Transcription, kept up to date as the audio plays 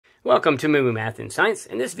Welcome to MooMooMath in Science.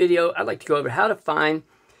 In this video, I'd like to go over how to find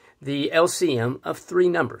the LCM of three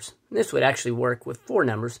numbers. This would actually work with four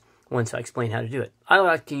numbers once I explain how to do it. I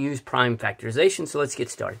like to use prime factorization, so let's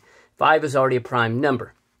get started. 5 is already a prime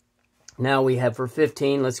number. Now we have for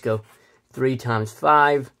 15, let's go 3 times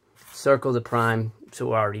 5, circle the prime, so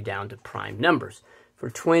we're already down to prime numbers.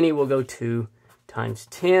 For 20, we'll go 2 times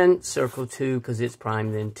 10, circle 2 because it's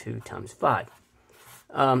prime, then 2 times 5.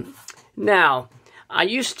 Now, I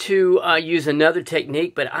used to use another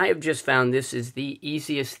technique, but I have just found this is the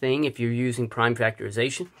easiest thing if you're using prime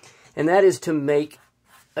factorization, and that is to make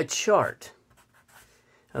a chart.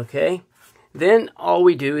 Okay? Then all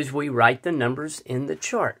we do is we write the numbers in the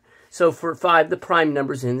chart. So for 5, the prime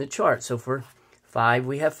number's in the chart. So for 5,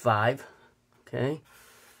 we have 5. Okay?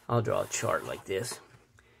 I'll draw a chart like this.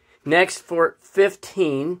 Next, for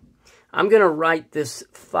 15, I'm going to write this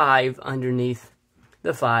 5 underneath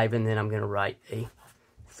the 5, and then I'm going to write a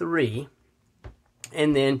 3.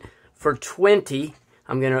 And then for 20,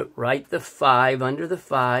 I'm going to write the 5 under the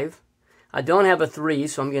 5. I don't have a 3,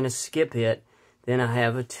 so I'm going to skip it. Then I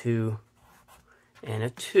have a 2 and a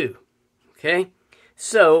 2. Okay?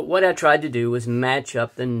 So what I tried to do was match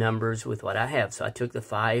up the numbers with what I have. So I took the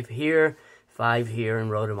 5 here, and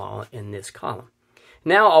wrote them all in this column.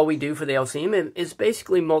 Now all we do for the LCM is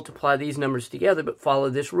basically multiply these numbers together, but follow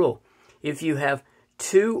this rule. If you have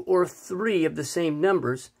 2 or 3 of the same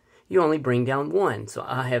numbers, you only bring down 1. So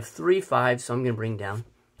I have 3 5s, so I'm going to bring down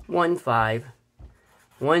 1 5,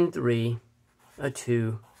 1 3, a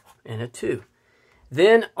 2, and a 2.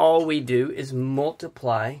 Then all we do is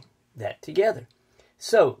multiply that together.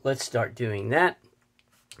 So let's start doing that.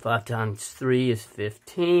 5 times 3 is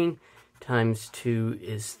 15, times 2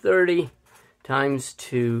 is 30, times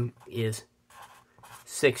 2 is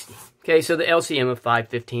 60. Okay, so the LCM of 5,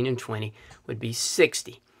 15, and 20 would be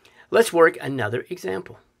 60. Let's work another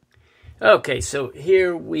example. Okay, so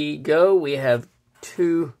here we go. We have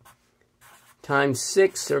 2 times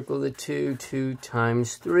 6, circle the 2, 2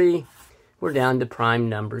 times 3. We're down to prime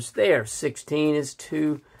numbers there. 16 is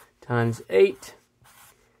 2 times 8,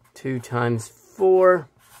 2 times 4,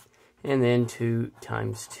 and then 2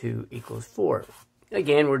 times 2 equals 4.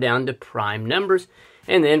 Again, we're down to prime numbers.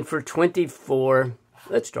 And then for 24,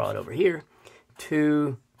 let's draw it over here.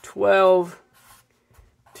 2, 12,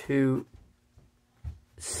 2,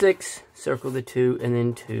 6, circle the 2, and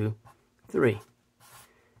then 2, 3.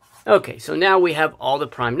 Okay, so now we have all the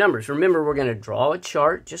prime numbers. Remember, we're going to draw a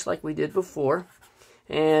chart just like we did before.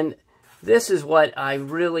 And this is what I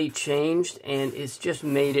really changed, and it's just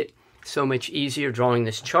made it so much easier drawing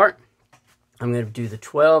this chart. I'm going to do the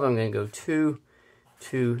 12. I'm going to go 2,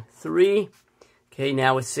 2, 3. Okay,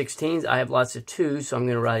 now with 16s, I have lots of 2s, so I'm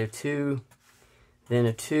going to write a 2, then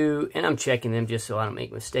a 2, and I'm checking them just so I don't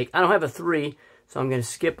make a mistake. I don't have a 3, so I'm going to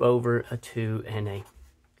skip over a 2 and a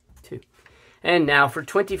 2. And now for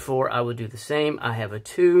 24, I will do the same. I have a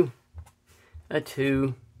 2,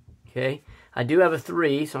 okay. I do have a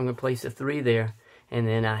 3, so I'm going to place a 3 there, and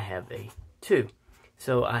then I have a 2.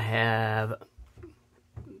 So I have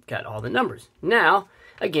got all the numbers. Now,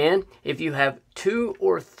 again, if you have 2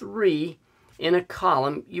 or 3 in a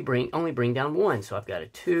column, you only bring down 1. So I've got a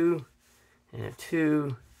 2, and a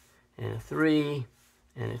 2, and a 3,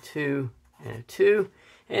 and a 2, and a 2.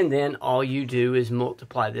 And then all you do is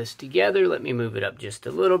multiply this together. Let me move it up just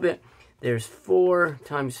a little bit. There's 4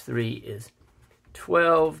 times 3 is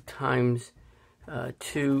 12, times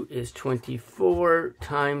 2 is 24,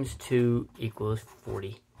 times 2 equals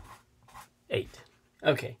 48.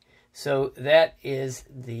 Okay, so that is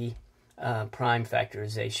the prime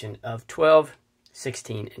factorization of 12,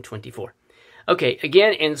 16, and 24. Okay,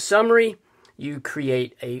 again, in summary, you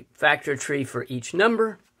create a factor tree for each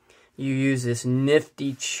number. You use this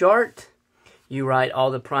nifty chart. You write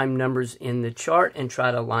all the prime numbers in the chart and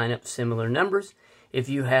try to line up similar numbers. If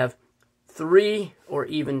you have 3 or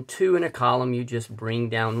even 2 in a column, you just bring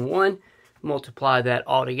down 1, multiply that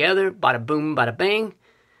all together, bada boom, bada bang,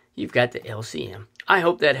 you've got the LCM. I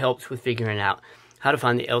hope that helps with figuring out how to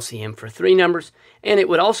find the LCM for 3 numbers, and it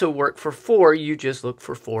would also work for 4. You just look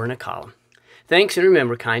for 4 in a column. Thanks, and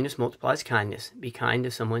remember, kindness multiplies kindness. Be kind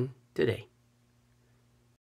to someone today.